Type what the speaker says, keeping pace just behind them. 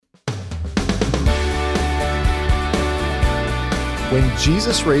When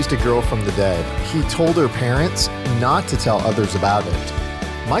Jesus raised a girl from the dead, he told her parents not to tell others about it.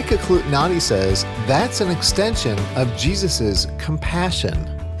 Micah Clutnati says that's an extension of Jesus' compassion.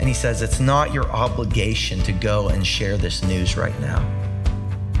 And he says it's not your obligation to go and share this news right now.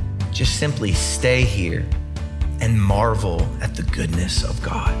 Just simply stay here and marvel at the goodness of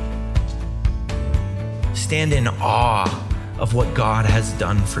God. Stand in awe of what God has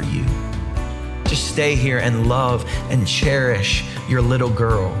done for you. Just stay here and love and cherish your little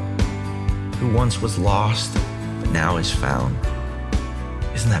girl who once was lost, but now is found.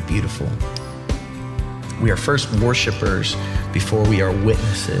 Isn't that beautiful? We are first worshipers before we are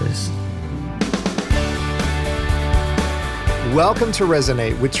witnesses. Welcome to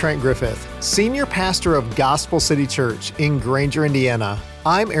Resonate with Trent Griffith, Senior Pastor of Gospel City Church in Granger, Indiana.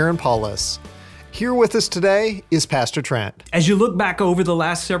 I'm Aaron Paulus. Here with us today is Pastor Trent. As you look back over the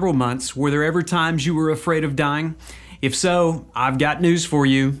last several months, were there ever times you were afraid of dying? If so, I've got news for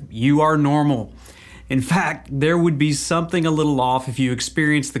you. You are normal. In fact, there would be something a little off if you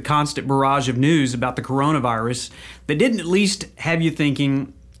experienced the constant barrage of news about the coronavirus that didn't at least have you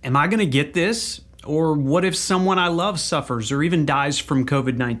thinking, am I going to get this? Or what if someone I love suffers or even dies from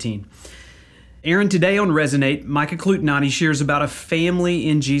COVID-19? Aaron, today on Resonate, Micah Clutnati shares about a family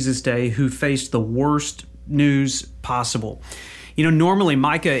in Jesus' day who faced the worst news possible. You know, normally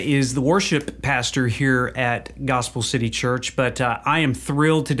Micah is the worship pastor here at Gospel City Church, but I am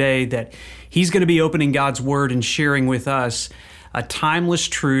thrilled today that he's going to be opening God's Word and sharing with us a timeless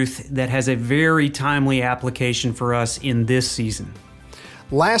truth that has a very timely application for us in this season.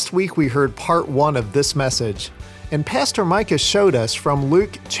 Last week we heard part 1 of this message, and Pastor Micah showed us from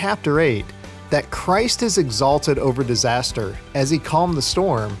Luke chapter 8 that Christ is exalted over disaster as he calmed the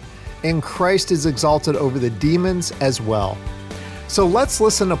storm, and Christ is exalted over the demons as well. So let's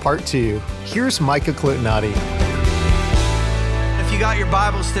listen to part 2. Here's Micah Clutnati. If you got your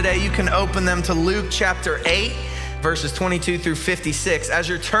Bibles today, you can open them to Luke chapter 8, verses 22 through 56. As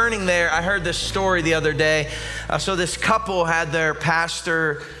you're turning there, I heard this story the other day. So this couple had their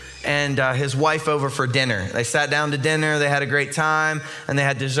pastor and his wife over for dinner. They sat down to dinner, they had a great time, and they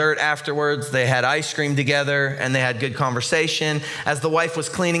had dessert afterwards. They had ice cream together, and they had good conversation. As the wife was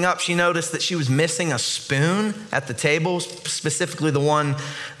cleaning up, she noticed that she was missing a spoon at the table, specifically the one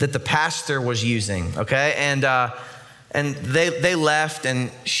that the pastor was using, okay? And they left,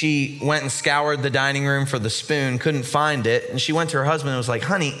 and she went and scoured the dining room for the spoon, couldn't find it, and she went to her husband and was like,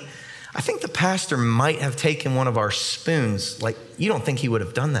 honey, I think the pastor might have taken one of our spoons. Like, you don't think he would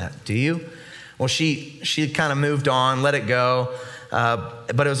have done that, do you? Well, she kind of moved on, let it go. But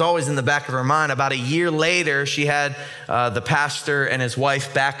it was always in the back of her mind. About a year later, she had the pastor and his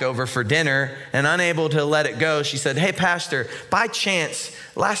wife back over for dinner, and unable to let it go, she said, hey, pastor, by chance,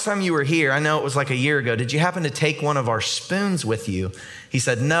 last time you were here, I know it was like a year ago, did you happen to take one of our spoons with you? He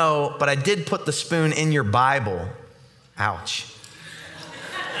said, no, but I did put the spoon in your Bible. Ouch.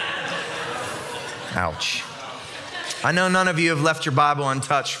 Ouch. I know none of you have left your Bible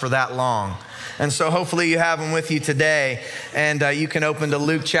untouched for that long. And so hopefully you have them with you today, and you can open to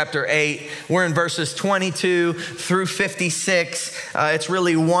Luke chapter 8. We're in verses 22 through 56. It's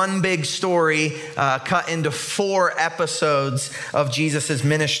really one big story cut into 4 episodes of Jesus'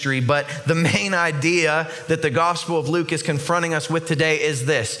 ministry. But the main idea that the Gospel of Luke is confronting us with today is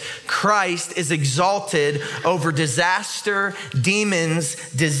this: Christ is exalted over disaster, demons,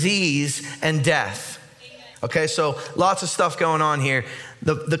 disease, and death. Okay, so lots of stuff going on here.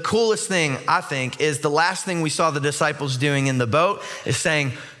 The coolest thing, I think, is the last thing we saw the disciples doing in the boat is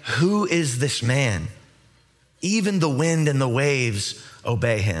saying, who is this man? Even the wind and the waves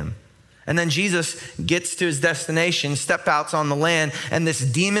obey him. And then Jesus gets to his destination, step outs on the land, and this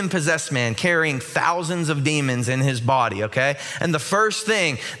demon-possessed man carrying thousands of demons in his body, okay? And the first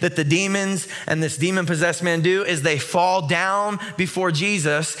thing that the demons and this demon-possessed man do is they fall down before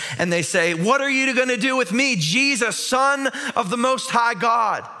Jesus and they say, what are you gonna do with me, Jesus, Son of the Most High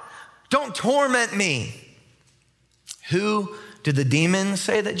God? Don't torment me. Who do the demons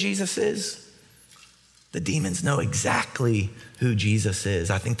say that Jesus is? The demons know exactly who Jesus is.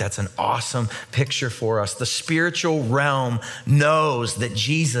 I think that's an awesome picture for us. The spiritual realm knows that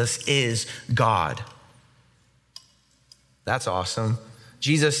Jesus is God. That's awesome.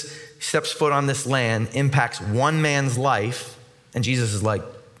 Jesus steps foot on this land, impacts one man's life, and Jesus is like,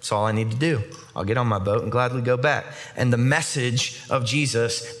 that's all I need to do. I'll get on my boat and gladly go back. And the message of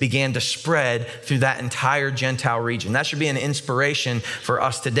Jesus began to spread through that entire Gentile region. That should be an inspiration for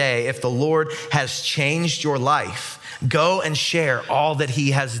us today. If the Lord has changed your life, go and share all that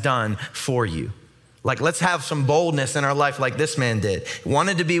he has done for you. Like, let's have some boldness in our life like this man did. He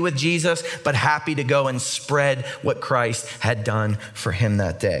wanted to be with Jesus, but happy to go and spread what Christ had done for him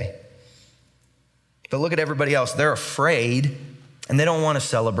that day. But look at everybody else. They're afraid and they don't want to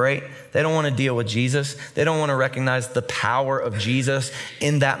celebrate. They don't want to deal with Jesus. They don't want to recognize the power of Jesus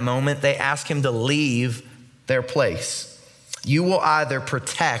in that moment. They ask him to leave their place. You will either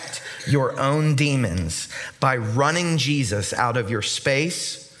protect your own demons by running Jesus out of your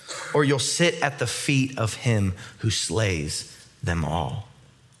space, or you'll sit at the feet of him who slays them all.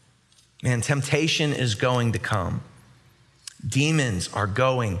 Man, temptation is going to come. Demons are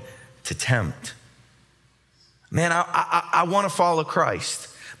going to tempt. Man, I want to follow Christ,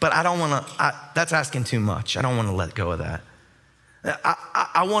 but I don't want to, that's asking too much. I don't want to let go of that.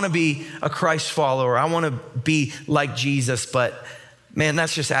 I want to be a Christ follower. I want to be like Jesus, but man,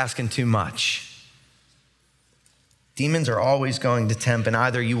 that's just asking too much. Demons are always going to tempt, and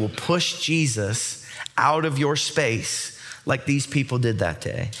either you will push Jesus out of your space like these people did that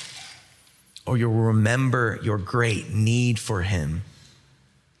day, or you'll remember your great need for him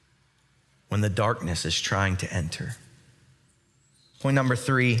when the darkness is trying to enter. Point number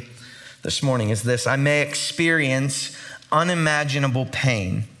 3 this morning is this: I may experience unimaginable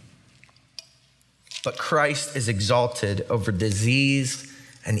pain, but Christ is exalted over disease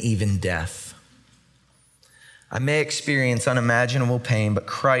and even death. I may experience unimaginable pain, but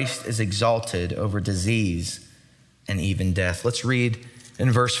Christ is exalted over disease and even death. Let's read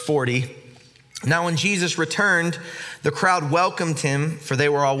in verse 40. Now, when Jesus returned, the crowd welcomed him, for they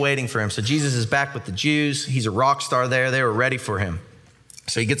were all waiting for him. So Jesus is back with the Jews. He's a rock star there. They were ready for him.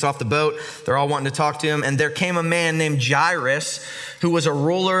 So he gets off the boat. They're all wanting to talk to him. And there came a man named Jairus, who was a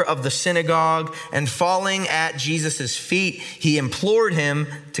ruler of the synagogue. And falling at Jesus' feet, he implored him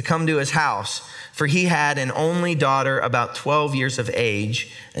to come to his house, for he had an only daughter about 12 years of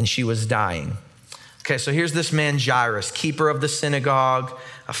age, and she was dying. Okay, so here's this man Jairus, keeper of the synagogue,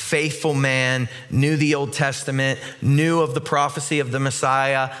 a faithful man, knew the Old Testament, knew of the prophecy of the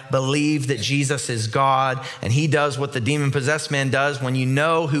Messiah, believed that Jesus is God, and he does what the demon-possessed man does. When you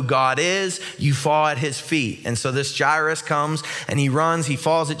know who God is, you fall at his feet. And so this Jairus comes and he runs, he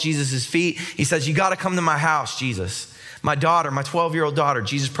falls at Jesus' feet. He says, "You got to come to my house, Jesus. My daughter, my 12-year-old daughter,"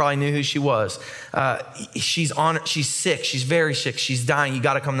 Jesus probably knew who she was. She's sick. She's very sick. She's dying. You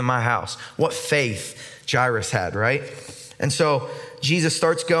got to come to my house. What faith Jairus had, right? And so Jesus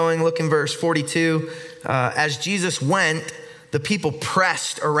starts going. Look in verse 42. As Jesus went, the people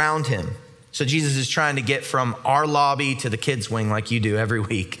pressed around him. So Jesus is trying to get from our lobby to the kids' wing like you do every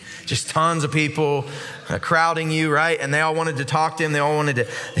week. Just tons of people crowding you, right? And they all wanted to talk to him. They all wanted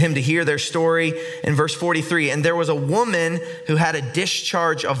him to hear their story. In verse 43, and there was a woman who had a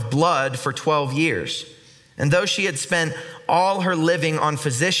discharge of blood for 12 years. And though she had spent all her living on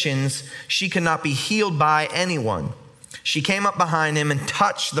physicians, she could not be healed by anyone. She came up behind him and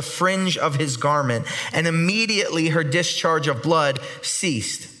touched the fringe of his garment, and immediately her discharge of blood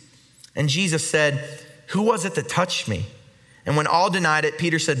ceased. And Jesus said, "Who was it that touched me?" And when all denied it,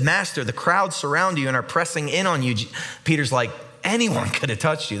 Peter said, "Master, the crowds surround you and are pressing in on you." Peter's like, anyone could have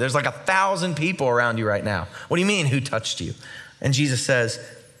touched you. There's like 1,000 people around you right now. What do you mean, who touched you? And Jesus says,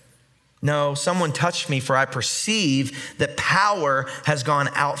 "No, someone touched me, for I perceive that power has gone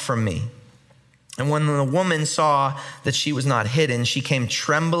out from me." And when the woman saw that she was not hidden, she came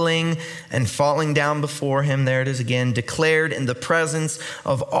trembling and falling down before him. There it is again, declared in the presence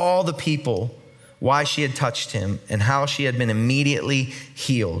of all the people why she had touched him and how she had been immediately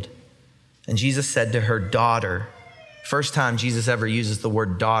healed. And Jesus said to her, "Daughter," first time Jesus ever uses the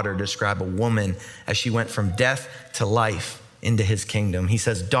word daughter to describe a woman as she went from death to life into his kingdom. He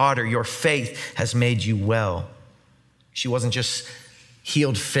says, "Daughter, your faith has made you well." She wasn't just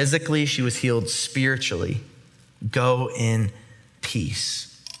healed physically, she was healed spiritually. Go in peace.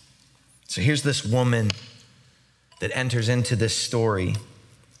 So here's this woman that enters into this story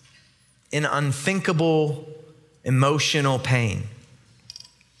in unthinkable emotional pain.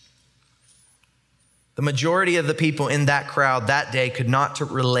 The majority of the people in that crowd that day could not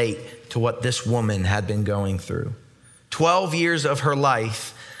relate to what this woman had been going through. 12 years of her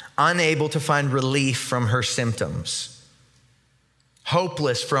life, unable to find relief from her symptoms.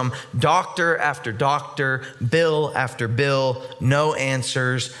 Hopeless from doctor after doctor, bill after bill, no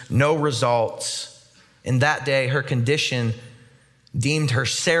answers, no results. In that day, her condition deemed her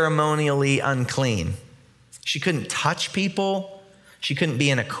ceremonially unclean. She couldn't touch people. She couldn't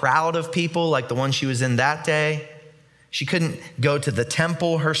be in a crowd of people like the one she was in that day. She couldn't go to the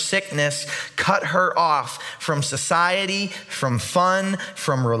temple. Her sickness cut her off from society, from fun,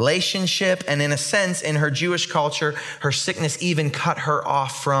 from relationship. And in a sense, in her Jewish culture, her sickness even cut her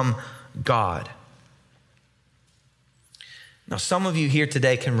off from God. Now, some of you here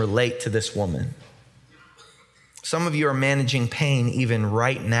today can relate to this woman. Some of you are managing pain even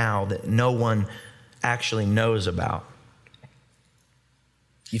right now that no one actually knows about.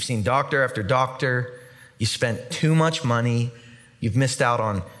 You've seen doctor after doctor. You spent too much money. You've missed out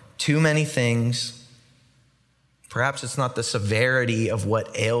on too many things. Perhaps it's not the severity of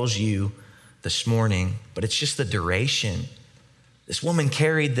what ails you this morning, but it's just the duration. This woman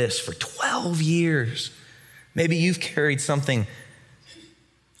carried this for 12 years. Maybe you've carried something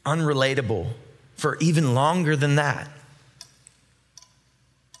unrelatable for even longer than that.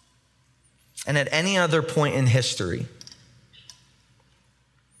 And at any other point in history,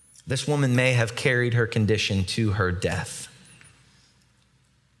 this woman may have carried her condition to her death.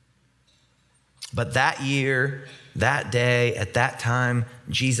 But that year, that day, at that time,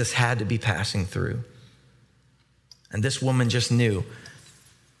 Jesus had to be passing through. And this woman just knew,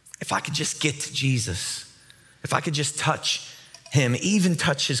 if I could just get to Jesus, if I could just touch him, even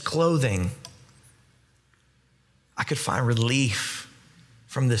touch his clothing, I could find relief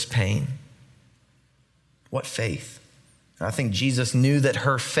from this pain. What faith? And I think Jesus knew that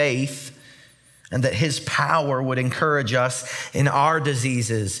her faith and that his power would encourage us in our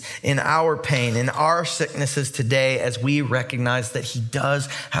diseases, in our pain, in our sicknesses today, as we recognize that he does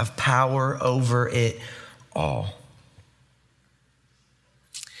have power over it all.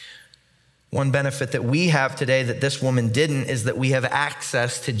 One benefit that we have today that this woman didn't is that we have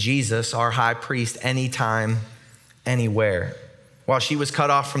access to Jesus, our high priest, anytime, anywhere. While she was cut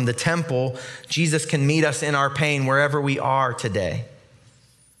off from the temple, Jesus can meet us in our pain wherever we are today.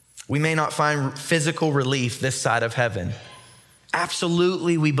 We may not find physical relief this side of heaven.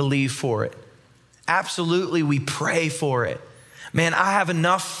 Absolutely, we believe for it. Absolutely, we pray for it. Man, I have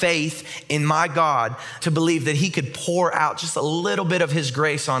enough faith in my God to believe that he could pour out just a little bit of his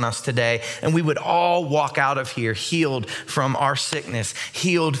grace on us today, and we would all walk out of here healed from our sickness,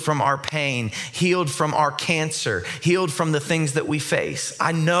 healed from our pain, healed from our cancer, healed from the things that we face.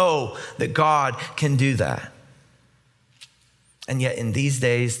 I know that God can do that. And yet in these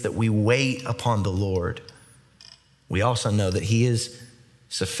days that we wait upon the Lord, we also know that he is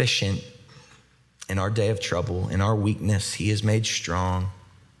sufficient. In our day of trouble, in our weakness, he is made strong,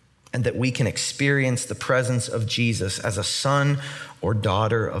 and that we can experience the presence of Jesus as a son or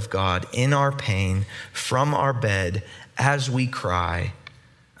daughter of God in our pain, from our bed, as we cry,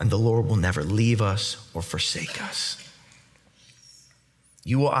 and the Lord will never leave us or forsake us.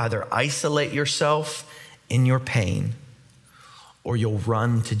 You will either isolate yourself in your pain, or you'll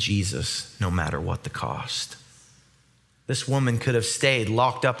run to Jesus no matter what the cost. This woman could have stayed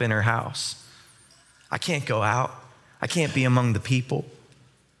locked up in her house. I can't go out. I can't be among the people.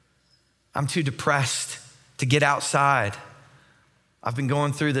 I'm too depressed to get outside. I've been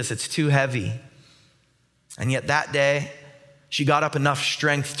going through this. It's too heavy. And yet that day, she got up enough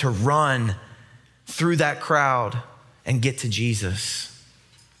strength to run through that crowd and get to Jesus.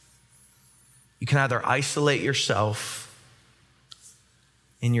 You can either isolate yourself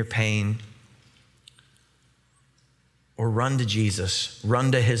in your pain or run to Jesus,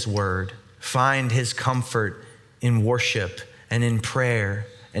 run to his word. Find his comfort in worship and in prayer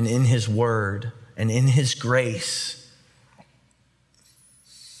and in his word and in his grace.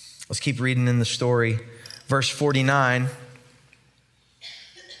 Let's keep reading in the story. Verse 49.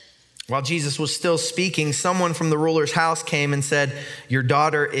 While Jesus was still speaking, someone from the ruler's house came and said, "Your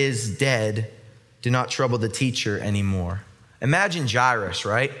daughter is dead. Do not trouble the teacher anymore." Imagine Jairus,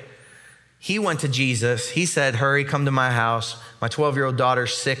 right? He went to Jesus. He said, "Hurry, come to my house. My 12-year-old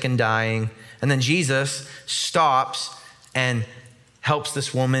daughter's sick and dying." And then Jesus stops and helps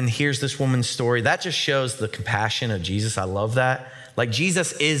this woman, hears this woman's story. That just shows the compassion of Jesus. I love that. Like,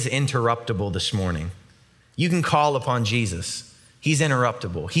 Jesus is interruptible this morning. You can call upon Jesus. He's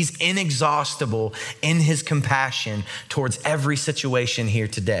interruptible. He's inexhaustible in his compassion towards every situation here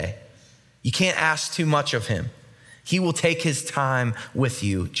today. You can't ask too much of him. He will take his time with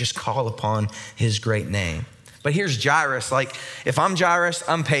you. Just call upon his great name. But here's Jairus. Like, if I'm Jairus,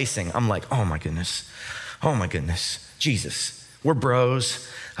 I'm pacing. I'm like, oh my goodness, Jesus, we're bros.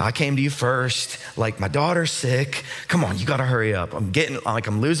 I came to you first. Like, my daughter's sick. Come on, you gotta hurry up.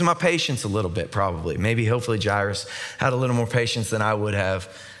 I'm losing my patience a little bit probably. Maybe, hopefully Jairus had a little more patience than I would have.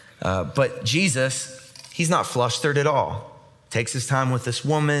 But Jesus, he's not flustered at all. Takes his time with this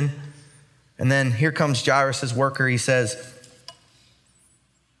woman. And then here comes Jairus' worker. He says,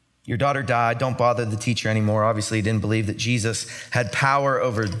 "Your daughter died. Don't bother the teacher anymore." Obviously, he didn't believe that Jesus had power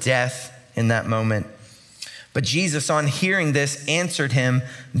over death in that moment. But Jesus, on hearing this, answered him,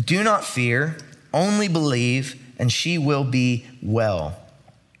 "Do not fear, only believe, and she will be well."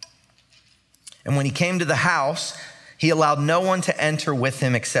 And when he came to the house, He allowed no one to enter with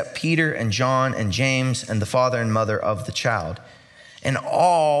him except Peter and John and James and the father and mother of the child. And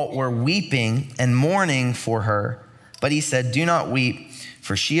all were weeping and mourning for her. But he said, "Do not weep,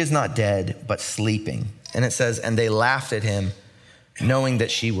 for she is not dead, but sleeping." And it says, and they laughed at him, knowing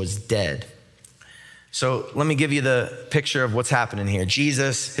that she was dead. So let me give you the picture of what's happening here.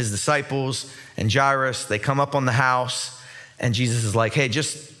 Jesus, his disciples, and Jairus, they come up on the house, and Jesus is like, "Hey,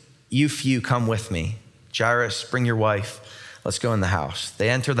 just you few come with me. Jairus, bring your wife. Let's go in the house." They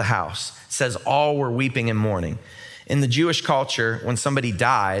enter the house. It says all were weeping and mourning. In the Jewish culture, when somebody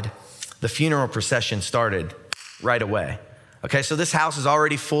died, the funeral procession started right away. Okay, so this house is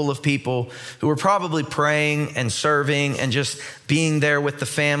already full of people who were probably praying and serving and just being there with the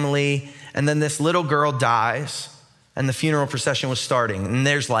family. And then this little girl dies, and the funeral procession was starting. And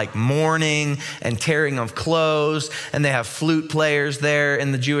there's like mourning and tearing of clothes, and they have flute players there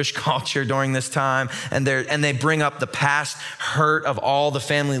in the Jewish culture during this time. And they bring up the past hurt of all the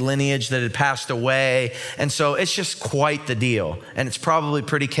family lineage that had passed away. And so it's just quite the deal. And it's probably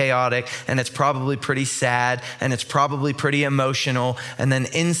pretty chaotic, and it's probably pretty sad, and it's probably pretty emotional. And then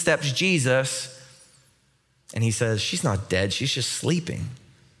in steps Jesus, and he says, "She's not dead, she's just sleeping."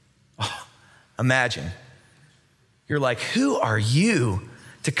 Oh, imagine. You're like, who are you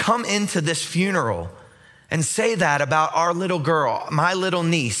to come into this funeral and say that about our little girl, my little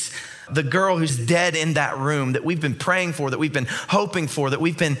niece, the girl who's dead in that room that we've been praying for, that we've been hoping for, that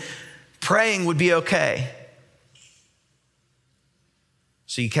we've been praying would be okay?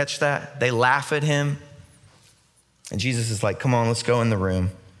 So you catch that? They laugh at him. And Jesus is like, "Come on, let's go in the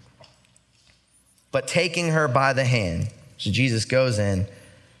room." But taking her by the hand, so Jesus goes in,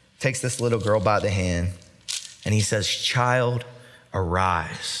 takes this little girl by the hand, and he says, "Child,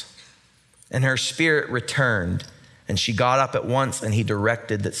 arise." And her spirit returned, and she got up at once, and he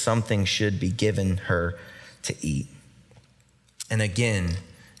directed that something should be given her to eat. And again,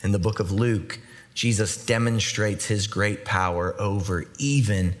 in the book of Luke, Jesus demonstrates his great power over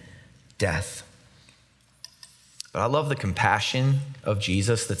even death. But I love the compassion of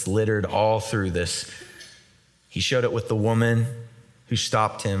Jesus that's littered all through this. He showed it with the woman who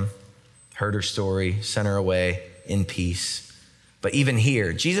stopped him, heard her story, sent her away in peace. But even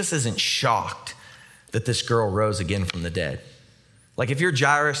here, Jesus isn't shocked that this girl rose again from the dead. Like if you're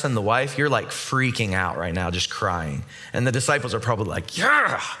Jairus and the wife, you're like freaking out right now, just crying. And the disciples are probably like,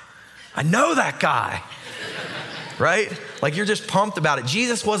 "Yeah, I know that guy," right? Like you're just pumped about it.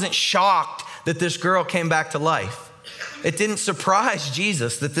 Jesus wasn't shocked that this girl came back to life. It didn't surprise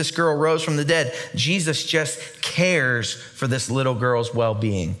Jesus that this girl rose from the dead. Jesus just cares for this little girl's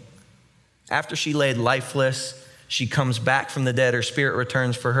well-being. After she laid lifeless, she comes back from the dead, her spirit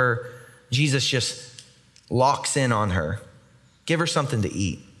returns for her. Jesus just locks in on her. Give her something to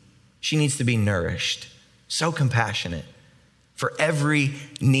eat. She needs to be nourished. So compassionate for every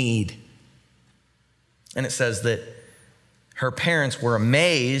need. And it says that her parents were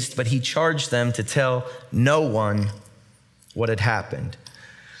amazed, but he charged them to tell no one what had happened.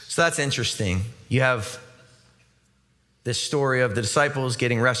 So that's interesting. You have this story of the disciples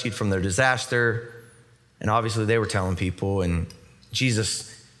getting rescued from their disaster. And obviously they were telling people, and Jesus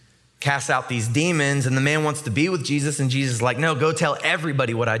casts out these demons, and the man wants to be with Jesus, and Jesus is like, "No, go tell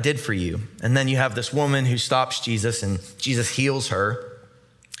everybody what I did for you." And then you have this woman who stops Jesus, and Jesus heals her.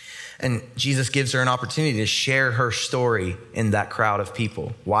 And Jesus gives her an opportunity to share her story in that crowd of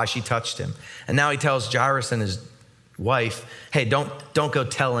people, why she touched him. And now he tells Jairus and his wife, "Hey, don't go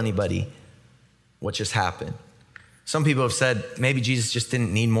tell anybody what just happened." Some people have said maybe Jesus just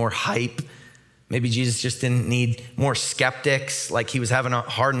didn't need more hype. Maybe Jesus just didn't need more skeptics, like he was having a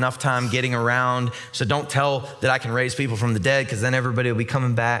hard enough time getting around. So don't tell that I can raise people from the dead, because then everybody will be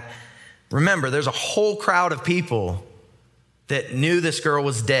coming back. Remember, there's a whole crowd of people that knew this girl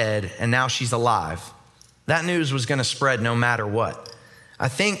was dead and now she's alive. That news was gonna spread no matter what. I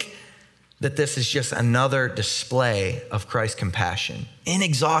think that this is just another display of Christ's compassion.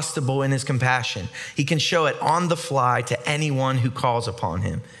 Inexhaustible in his compassion. He can show it on the fly to anyone who calls upon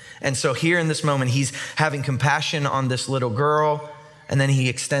him. And so here in this moment, he's having compassion on this little girl, and then he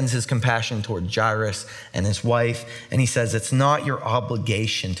extends his compassion toward Jairus and his wife, and he says, "It's not your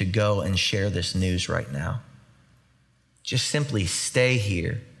obligation to go and share this news right now. Just simply stay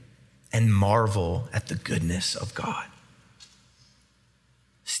here and marvel at the goodness of God.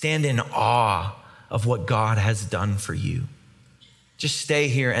 Stand in awe of what God has done for you. Just stay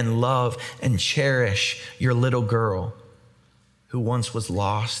here and love and cherish your little girl who once was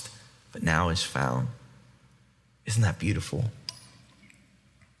lost, but now is found." Isn't that beautiful?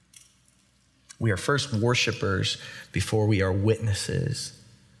 We are first worshipers before we are witnesses.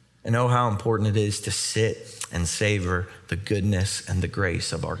 And oh, how important it is to sit and savor the goodness and the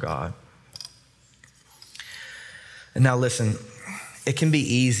grace of our God. And now listen, it can be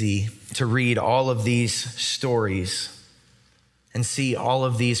easy to read all of these stories and see all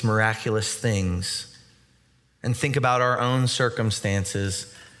of these miraculous things and think about our own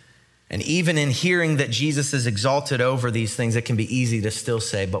circumstances. And even in hearing that Jesus is exalted over these things, it can be easy to still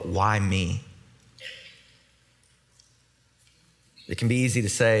say, but why me? It can be easy to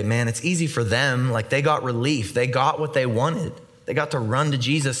say, man, it's easy for them. Like they got relief. They got what they wanted. They got to run to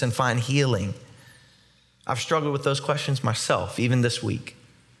Jesus and find healing. I've struggled with those questions myself, even this week.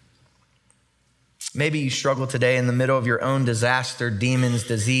 Maybe you struggle today in the middle of your own disaster, demons,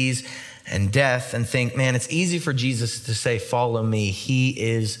 disease, and death, and think, man, it's easy for Jesus to say, follow me. He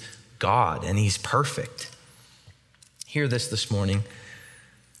is God and he's perfect. Hear this morning.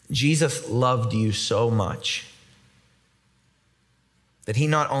 Jesus loved you so much that he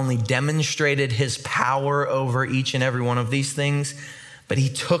not only demonstrated his power over each and every one of these things, but he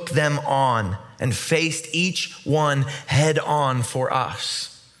took them on and faced each one head on for us.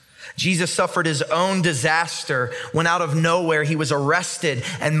 Jesus suffered his own disaster when out of nowhere he was arrested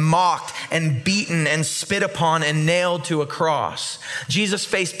and mocked and beaten and spit upon and nailed to a cross. Jesus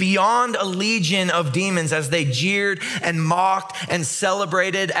faced beyond a legion of demons as they jeered and mocked and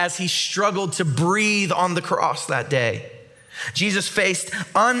celebrated as he struggled to breathe on the cross that day. Jesus faced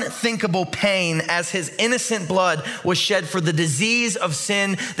unthinkable pain as his innocent blood was shed for the disease of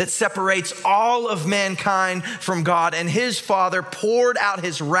sin that separates all of mankind from God. And his Father poured out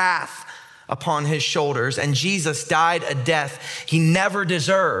his wrath upon his shoulders. And Jesus died a death he never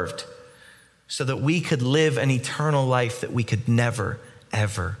deserved so that we could live an eternal life that we could never,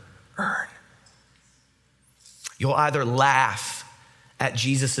 ever earn. You'll either laugh at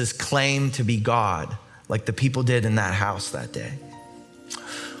Jesus's claim to be God, like the people did in that house that day,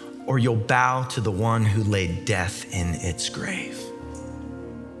 or you'll bow to the one who laid death in its grave.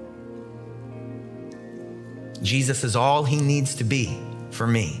 Jesus is all he needs to be for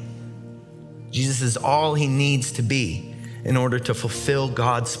me. Jesus is all he needs to be in order to fulfill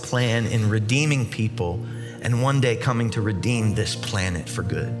God's plan in redeeming people and one day coming to redeem this planet for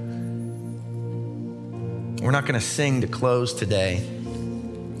good. We're not going to sing to close today,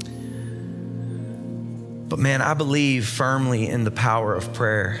 but man, I believe firmly in the power of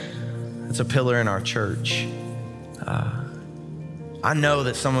prayer. It's a pillar in our church. I know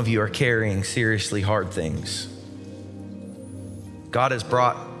that some of you are carrying seriously hard things. God has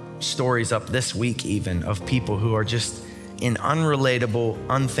brought stories up this week even of people who are just in unrelatable,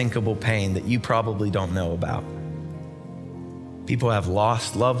 unthinkable pain that you probably don't know about. People have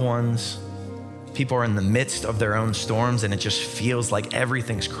lost loved ones. People are in the midst of their own storms and it just feels like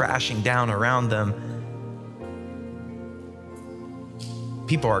everything's crashing down around them.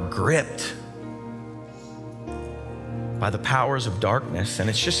 People are gripped by the powers of darkness, and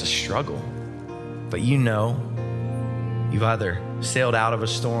it's just a struggle. But you know, you've either sailed out of a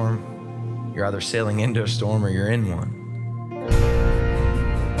storm, you're either sailing into a storm, or you're in one.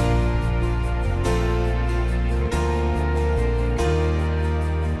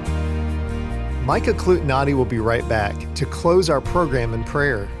 Micah Clutinotti will be right back to close our program in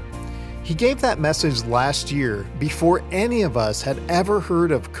prayer. He gave that message last year before any of us had ever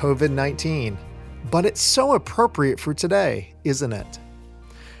heard of COVID-19, but it's so appropriate for today, isn't it?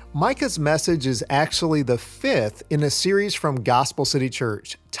 Micah's message is actually the fifth in a series from Gospel City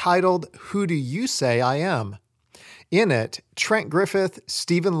Church titled, Who Do You Say I Am? In it, Trent Griffith,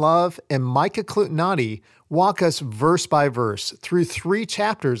 Stephen Love, and Micah Clutinotti walk us verse by verse through 3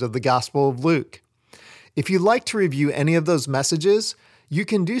 chapters of the Gospel of Luke. If you'd like to review any of those messages, you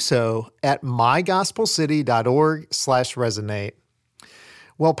can do so at mygospelcity.org/resonate.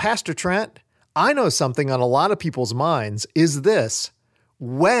 Well, Pastor Trent, I know something on a lot of people's minds is this: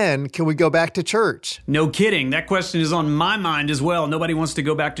 when can we go back to church? No kidding. That question is on my mind as well. Nobody wants to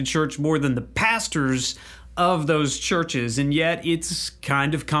go back to church more than the pastors of those churches, and yet it's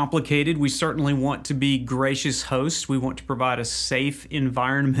kind of complicated. We certainly want to be gracious hosts. We want to provide a safe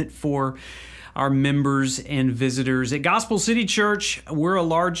environment for our members and visitors. At Gospel City Church, we're a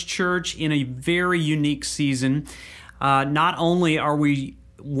large church in a very unique season. Not only are we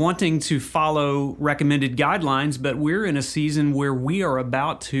wanting to follow recommended guidelines, but we're in a season where we are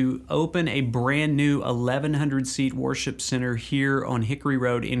about to open a brand new 1,100-seat worship center here on Hickory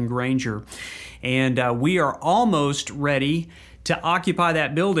Road in Granger. And we are almost ready to occupy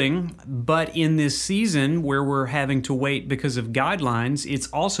that building, but in this season where we're having to wait because of guidelines, it's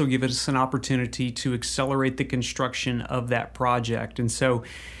also given us an opportunity to accelerate the construction of that project. And so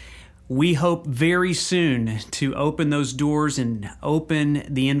We hope very soon to open those doors and open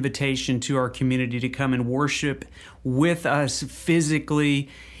the invitation to our community to come and worship with us physically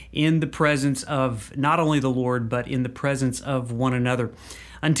in the presence of not only the Lord, but in the presence of one another.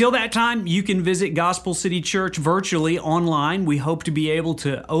 Until that time, you can visit Gospel City Church virtually online. We hope to be able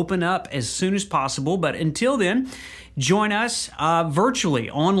to open up as soon as possible, but until then, join us virtually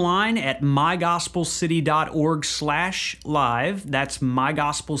online at mygospelcity.org/live. That's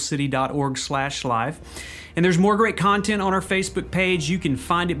mygospelcity.org/live. And there's more great content on our Facebook page. You can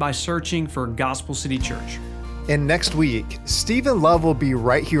find it by searching for Gospel City Church. And next week, Stephen Love will be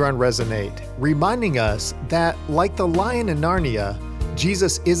right here on Resonate, reminding us that, like the lion in Narnia,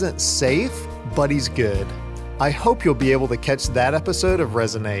 Jesus isn't safe, but he's good. I hope you'll be able to catch that episode of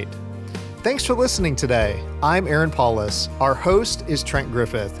Resonate. Thanks for listening today. I'm Aaron Paulus. Our host is Trent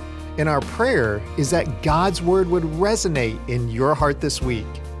Griffith. And our prayer is that God's Word would resonate in your heart this week.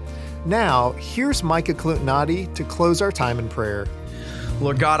 Now, here's Micah Clutinati to close our time in prayer.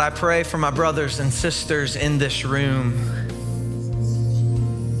 Lord God, I pray for my brothers and sisters in this room.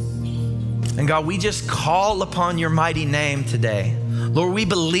 And God, we just call upon your mighty name today. Lord, we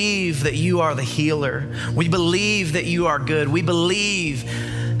believe that you are the healer. We believe that you are good. We believe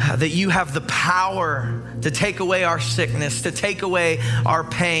that you have the power to take away our sickness, to take away our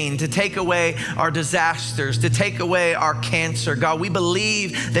pain, to take away our disasters, to take away our cancer. God, we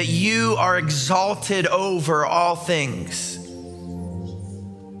believe that you are exalted over all things.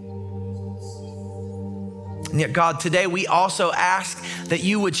 And yet, God, today we also ask that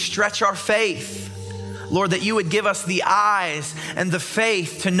you would stretch our faith. Lord, that you would give us the eyes and the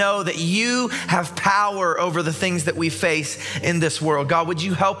faith to know that you have power over the things that we face in this world. God, would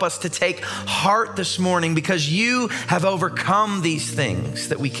you help us to take heart this morning because you have overcome these things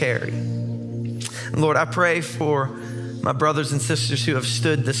that we carry. And Lord, I pray for my brothers and sisters who have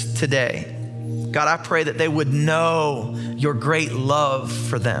stood this today. God, I pray that they would know your great love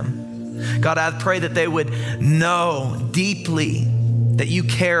for them. God, I pray that they would know deeply that you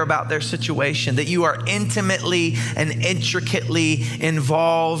care about their situation, that you are intimately and intricately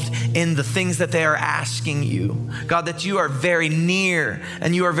involved in the things that they are asking you. God, that you are very near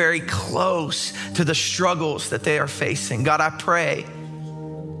and you are very close to the struggles that they are facing. God, I pray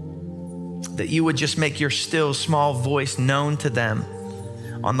that you would just make your still small voice known to them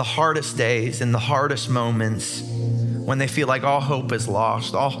on the hardest days and the hardest moments when they feel like all hope is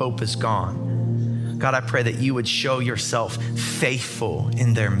lost, all hope is gone. God, I pray that you would show yourself faithful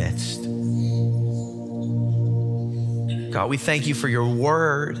in their midst. God, we thank you for your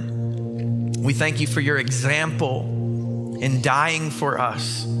word. We thank you for your example in dying for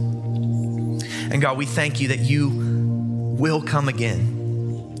us. And God, we thank you that you will come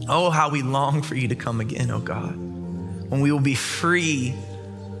again. Oh, how we long for you to come again, oh God, when we will be free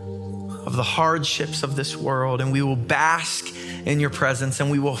of the hardships of this world, and we will bask in your presence, and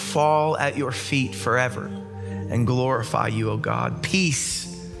we will fall at your feet forever and glorify you, O God. Peace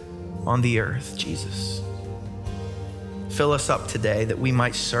on the earth, Jesus. Fill us up today that we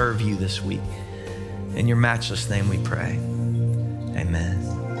might serve you this week. In your matchless name we pray. Amen.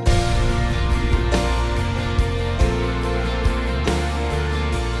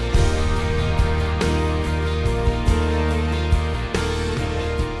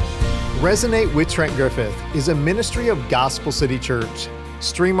 Resonate with Trent Griffith is a ministry of Gospel City Church.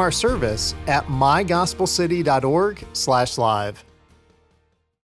 Stream our service at mygospelcity.org/live.